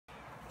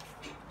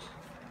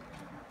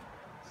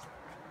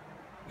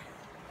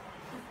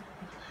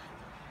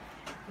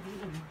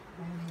Ay,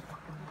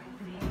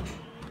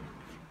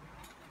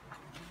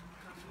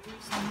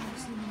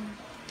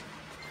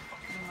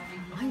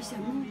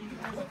 sama.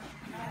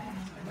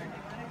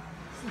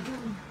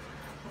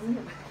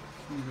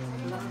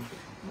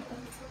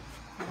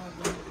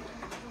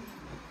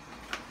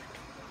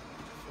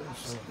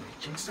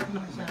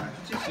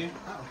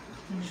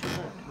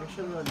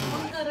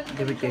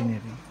 Dapat kayo na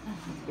rin.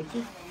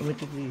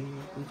 Kumitin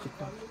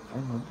ka.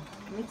 Ano?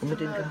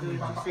 Kumitin ka.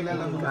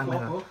 Kilala mo po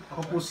ako.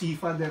 Ako po si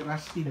Father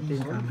Rusty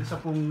Dizon,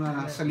 isa pong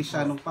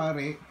Salisanong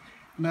pare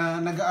na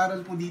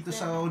nag-aaral po dito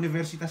sa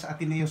Universitas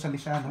Ateneo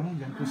Salesiano,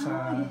 diyan po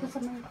sa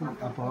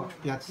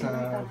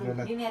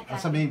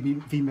sa may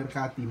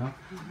Vimercati, no.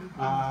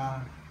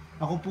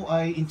 Ako po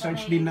ay in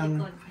charge din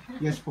ng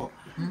yes po.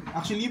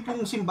 Actually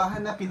pong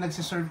simbahan na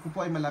pinagse-serve ko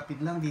po ay malapit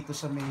lang dito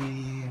sa may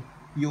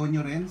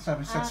Yonyo rin sa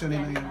reception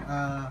ng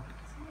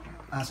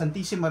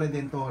Santissima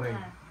Redentore.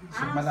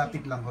 So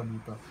malapit lang ko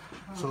dito.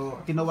 So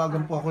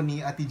tinawagan po ako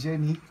ni Ate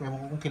Jenny, kaya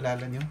mo kung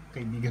kilala niyo,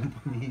 kaibigan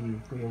po ni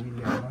Kuya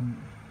William.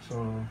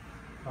 So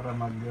para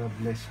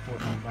mag-bless po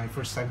ng bahay.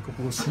 First time ko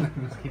po sila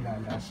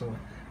nakilala. So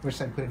first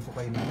time ko rin po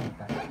kayo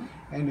nakita.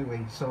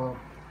 Anyway, so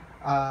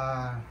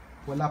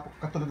wala po,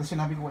 katulad na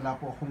sinabi ko, wala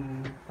po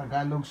akong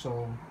Tagalog,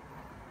 so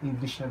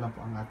English na lang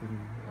po ang ating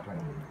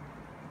right.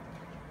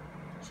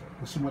 So,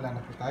 simula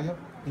na po tayo.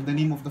 In the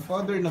name of the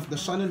Father, and of the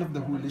Son, and of the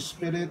Holy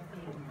Spirit,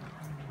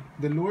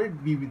 the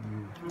Lord be with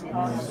you.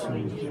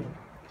 Amen.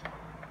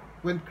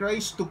 When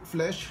Christ took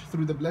flesh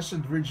through the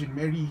Blessed Virgin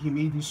Mary, He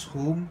made His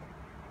home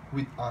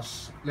with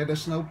us. Let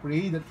us now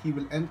pray that He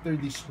will enter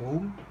this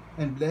home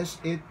and bless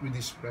it with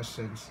His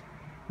presence.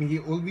 May He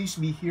always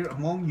be here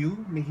among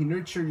you. May He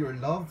nurture your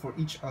love for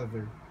each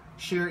other,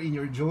 share in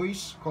your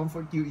joys,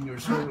 comfort you in your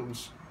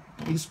sorrows.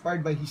 Inspired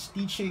by His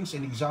teachings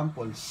and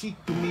examples, seek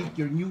to make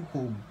your new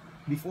home,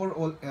 before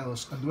all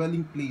else, a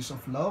dwelling place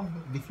of love,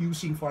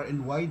 diffusing far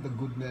and wide the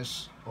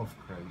goodness of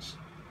Christ.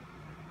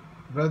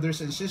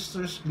 Brothers and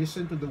sisters,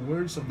 listen to the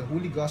words of the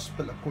Holy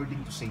Gospel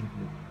according to St.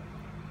 Luke.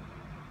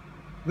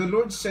 The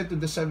Lord said to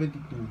the 72,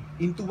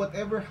 "Into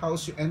whatever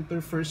house you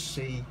enter, first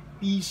say,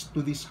 'Peace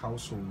to this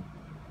household.'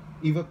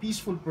 If a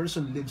peaceful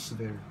person lives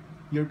there,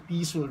 your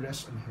peace will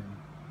rest on him.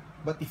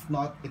 But if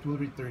not, it will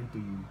return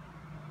to you.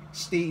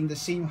 Stay in the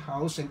same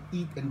house and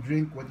eat and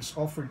drink what is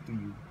offered to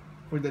you,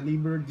 for the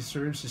laborer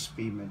deserves his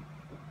payment.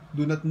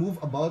 Do not move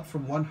about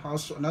from one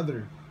house to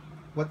another.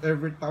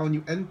 Whatever town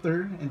you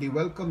enter and they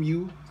welcome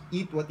you,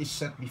 eat what is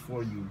set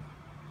before you.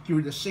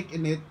 Cure the sick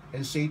in it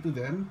and say to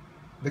them,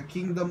 'The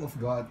kingdom of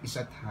God is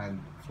at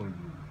hand for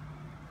you.'"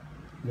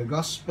 The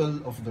Gospel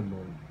of the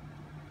Lord.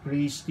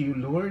 Praise to you,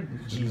 Lord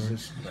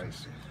Jesus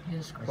Christ.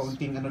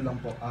 Kaunting ano lang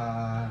po,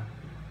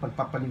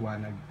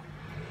 pagpapaliwanag.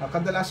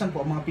 Kadalasan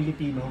po ang mga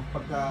Pilipino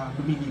pagka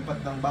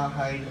lumilipat ng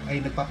bahay ay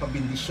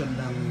nagpapabindisyon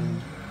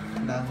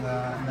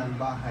ng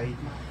bahay.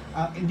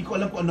 Hindi ko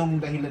alam kung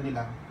anong dahilan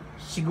nila.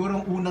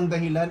 Siguro ang unang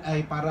dahilan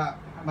ay para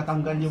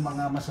matanggal yung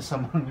mga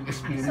masasamang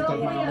espiritu,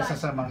 mga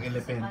masasamang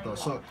elemento.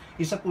 So,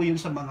 isa po yun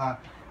sa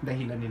mga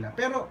dahilan nila.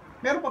 Pero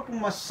meron pa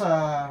pong mas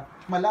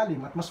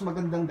malalim at mas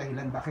magandang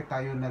dahilan bakit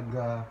tayo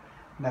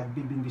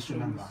nagbibindisyon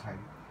ng bahay.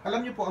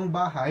 Alam niyo po, ang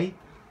bahay,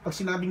 pag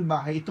sinabing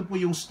bahay, ito po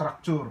yung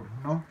structure,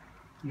 no?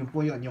 Yun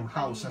po yun, yung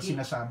house na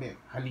sinasabi,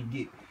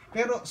 haligi.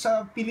 Pero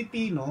sa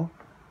Pilipino,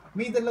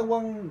 may dalawa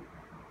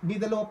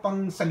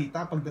pang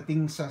salita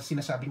pagdating sa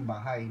sinasabing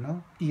bahay, no?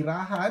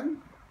 Tirahan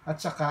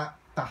at saka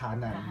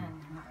tahanan.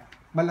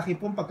 Malaki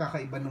pong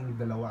pagkakaiba ng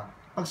dalawa.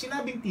 Pag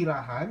sinabing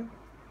tirahan,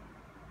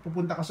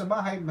 pupunta ka sa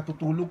bahay,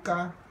 matutulog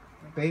ka,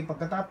 okay?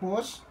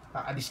 Pagkatapos,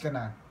 aalis ka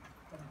na.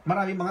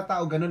 Maraming mga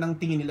tao ganun ang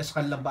tingin nila sa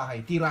kanilang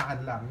bahay,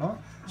 tirahan lang, no?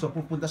 So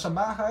pupunta sa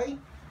bahay,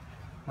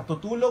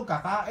 matutulog,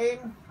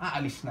 kakain,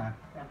 aalis na.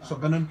 So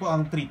ganun po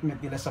ang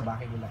treatment nila sa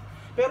bahay nila.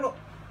 Pero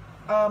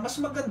mas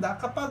maganda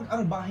kapag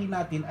ang bahay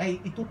natin ay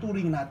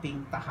ituturing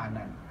nating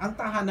tahanan. Ang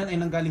tahanan ay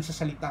nanggaling sa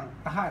salitang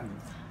tahan.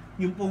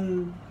 Yung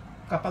pong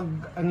kapag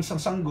ang isang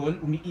sanggol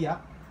umiiyak,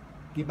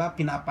 di ba,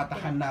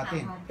 pinapatahan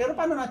natin. Pero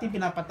paano natin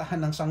pinapatahan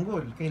ng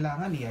sanggol?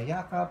 Kailangan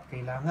iyayakap,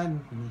 kailangan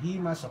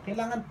hinihimas, o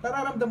kailangan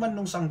nararamdaman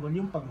ng sanggol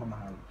yung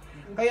pagmamahal.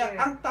 Kaya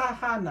ang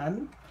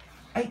tahanan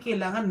ay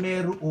kailangan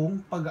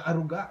mayroong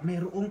pag-aaruga,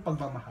 mayroong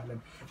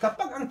pagmamahalan.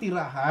 Kapag ang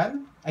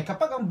tirahan, ay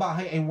kapag ang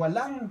bahay ay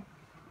walang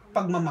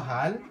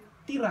pagmamahal,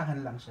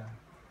 tirahan lang siya.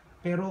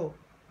 Pero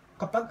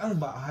kapag ang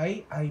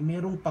bahay ay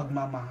mayroong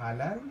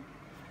pagmamahalan,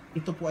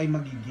 ito po ay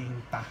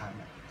magiging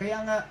tahanan. Kaya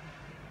nga,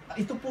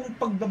 ito pong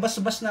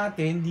pagbabasbas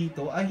natin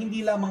dito ay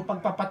hindi lamang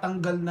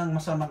pagpapatanggal ng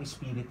masamang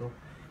espiritu.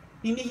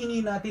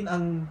 Hinihingi natin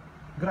ang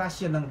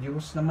grasya ng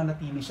Diyos na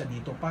manatili siya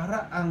dito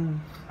para ang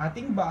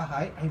ating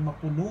bahay ay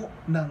mapuno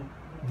ng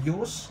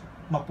Diyos,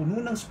 mapuno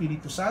ng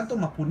Espiritu Santo,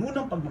 mapuno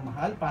ng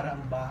pagmamahal para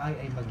ang bahay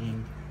ay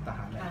maging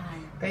tahanan.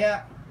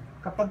 Kaya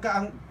kapag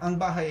ang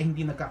bahay ay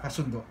hindi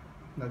nagkakasundo,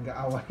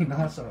 nag-aaway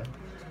na, so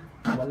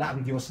wala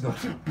ang Diyos doon,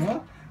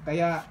 no?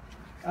 Kaya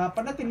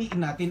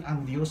panatiliin natin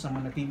ang Diyos na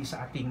manatili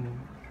sa ating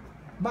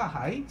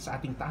bahay, sa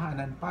ating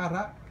tahanan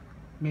para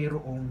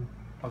mayroong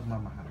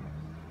pagmamahal.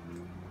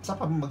 sa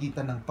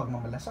pamamagitan ng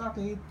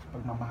pagmamalasakit,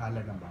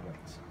 pagmamahalan ng bawat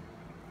isa.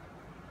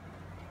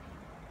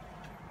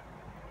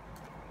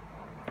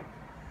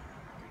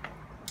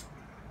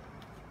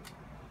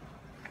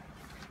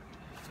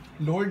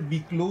 Lord, be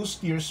close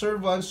to your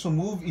servants who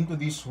move into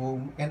this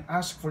home and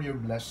ask for your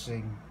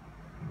blessing.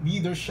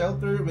 Be their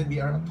shelter when they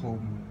are at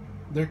home,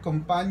 their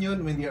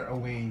companion when they are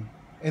away,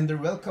 and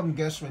their welcome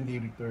guest when they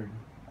return.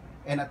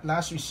 And at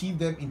last receive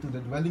them into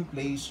the dwelling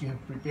place you have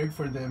prepared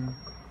for them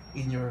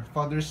in your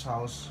Father's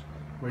house,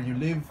 where you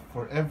live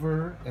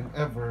forever and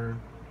ever.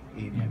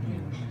 Amen.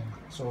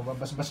 So,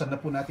 babasbasan na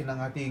po natin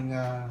ang ating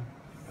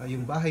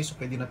yung bahay, so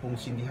pwede na pong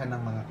sindihan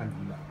ng mga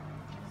kandila.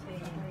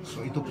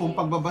 So, ito pong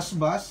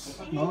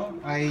pagbabasbas, no,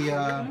 ay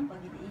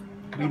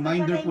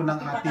reminder po ng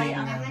ating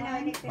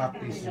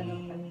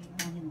baptism.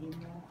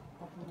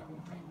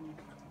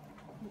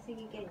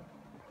 Sige kayo.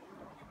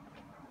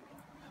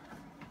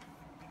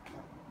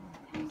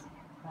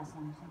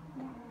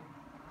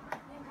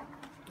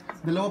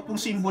 Dalawa pong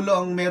simbolo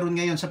ang meron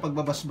ngayon sa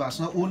pagbabasbas.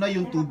 No? Una,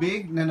 yung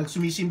tubig na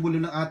nagsumisimbolo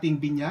ng ating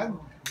binyag.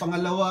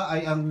 Pangalawa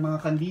ay ang mga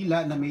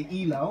kandila na may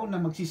ilaw na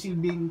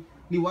magsisilbing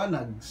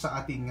liwanag sa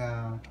ating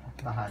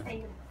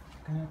tahanan.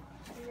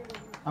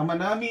 Ama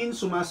namin,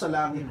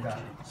 sumasalangit ka.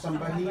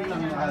 Sambahin ang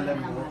ngalan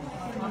mo.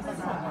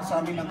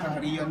 Sa amin ang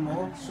kaharian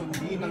mo.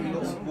 Sundin ang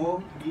loob mo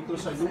dito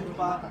sa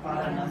lupa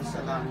para ng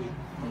sa langit.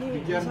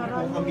 Bigyan mo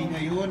po kami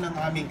ngayon ng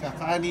aming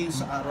kakanin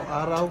sa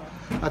araw-araw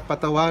at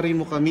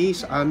patawarin mo kami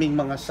sa aming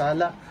mga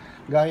sala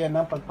gaya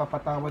ng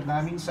pagpapatawad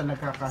namin sa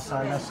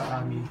nagkakasala sa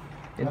amin.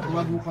 At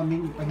huwag mo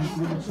kaming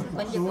ipahintulog sa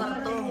puso.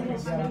 Amen.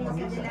 Sa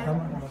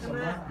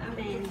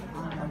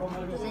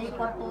iyo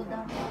kwarto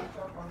daw.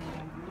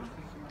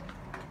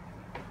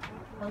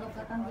 Wala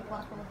ka tang di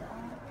kwarto daw.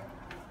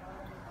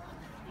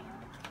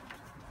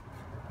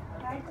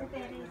 Kahit sa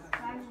Teres,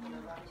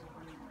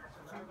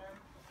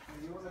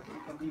 Ngayon at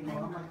kami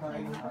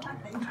mamamatay.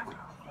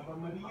 Aba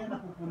Maria,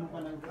 napupuno ka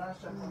ng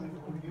grasya,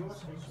 Panginoong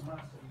Diyos ay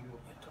sumasa iyo.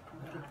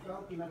 At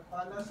ikaw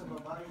pinagpala sa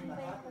babae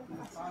lahat at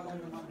pinagpala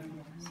ng mga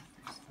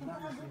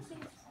Santa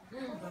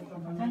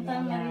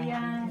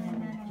Maria.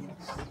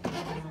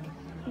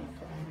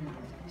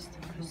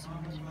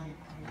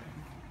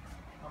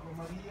 Aba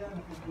Maria,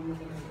 napupuno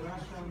ka ng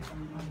grasya,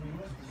 Panginoong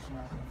Diyos ay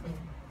sumasa iyo.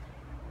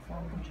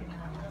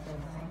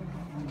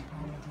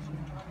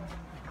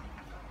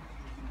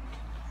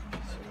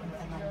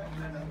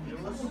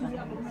 Diyos,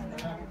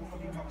 marami po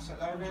kami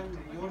makasalanan,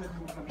 ngayon at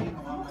kung kami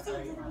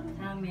mamamatay.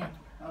 Amen.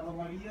 Aba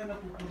Maria,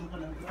 napupuno ka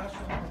ng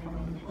grasya,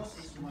 Panginoong Diyos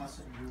ay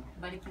sumasa iyo.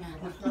 Balik na.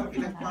 At ikaw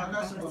pinagpala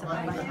sa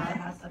babae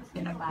lahat.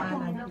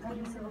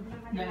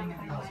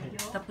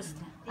 Tapos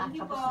na. Thank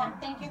you po.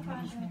 Thank you po.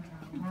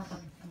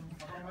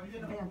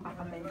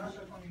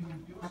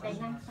 Patay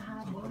na sa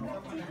habon.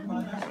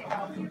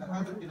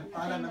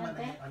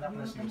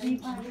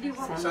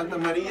 Santa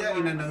Maria,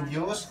 Ina ng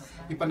Diyos,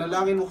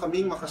 ipanalangin mo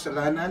kaming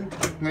makasalanan,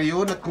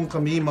 ngayon at kung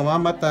kami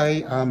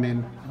mamamatay.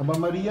 Amen. Aba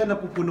Maria,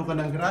 napupuno ka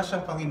ng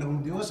grasya, Panginoong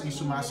Diyos ay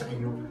sumasa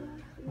iyo.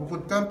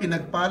 Bukod kang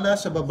pinagpala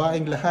sa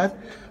babaeng lahat,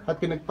 at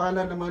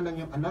pinagpala naman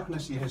ng iyong anak na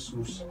si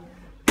Jesus.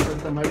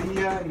 Santa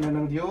Maria, Ina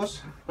ng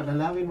Diyos,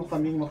 panalangin mo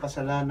kaming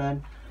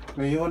makasalanan,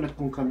 ngayon at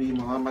kung kami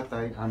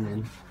mamamatay.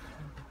 Amen.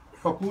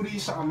 Papuri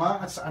sa Ama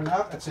at sa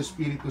Anak at sa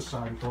Espiritu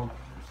Santo.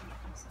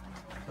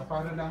 Sa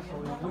para ng sa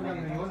unang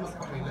ngayon,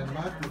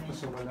 magpakailanman at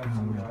magpasawalang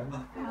hanggan.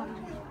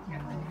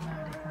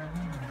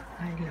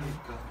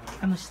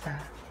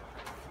 Kamusta?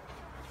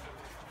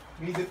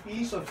 May the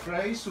peace of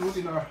Christ rule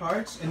in our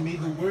hearts, and may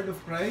the word of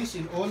Christ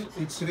in all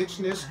its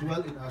richness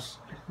dwell in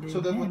us,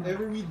 so that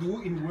whatever we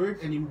do in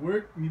word and in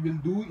work, we will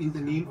do in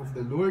the name of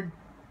the Lord.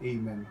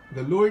 Amen.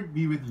 The Lord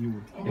be with you.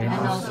 And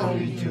also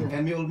with you.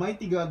 And may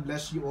Almighty God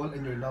bless you all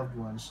and your loved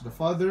ones, the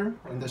Father,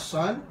 and the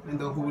Son,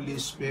 and the Holy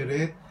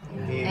Spirit.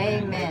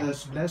 Amen. Amen.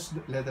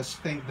 Let us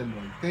thank the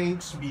Lord.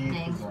 Thanks be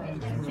to God.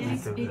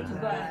 Thanks be to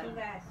God.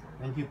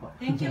 Thank you po.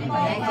 Thank you,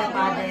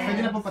 Father.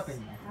 Pwede na po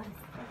patay na.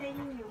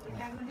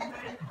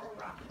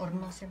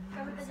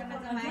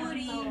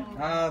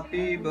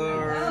 Happy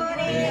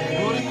birthday!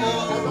 Glory po!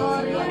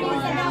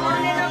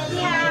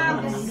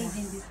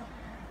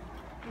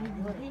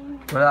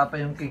 Wala pa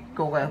yung cake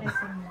ko kaya.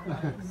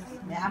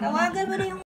 Tawagan mo na yung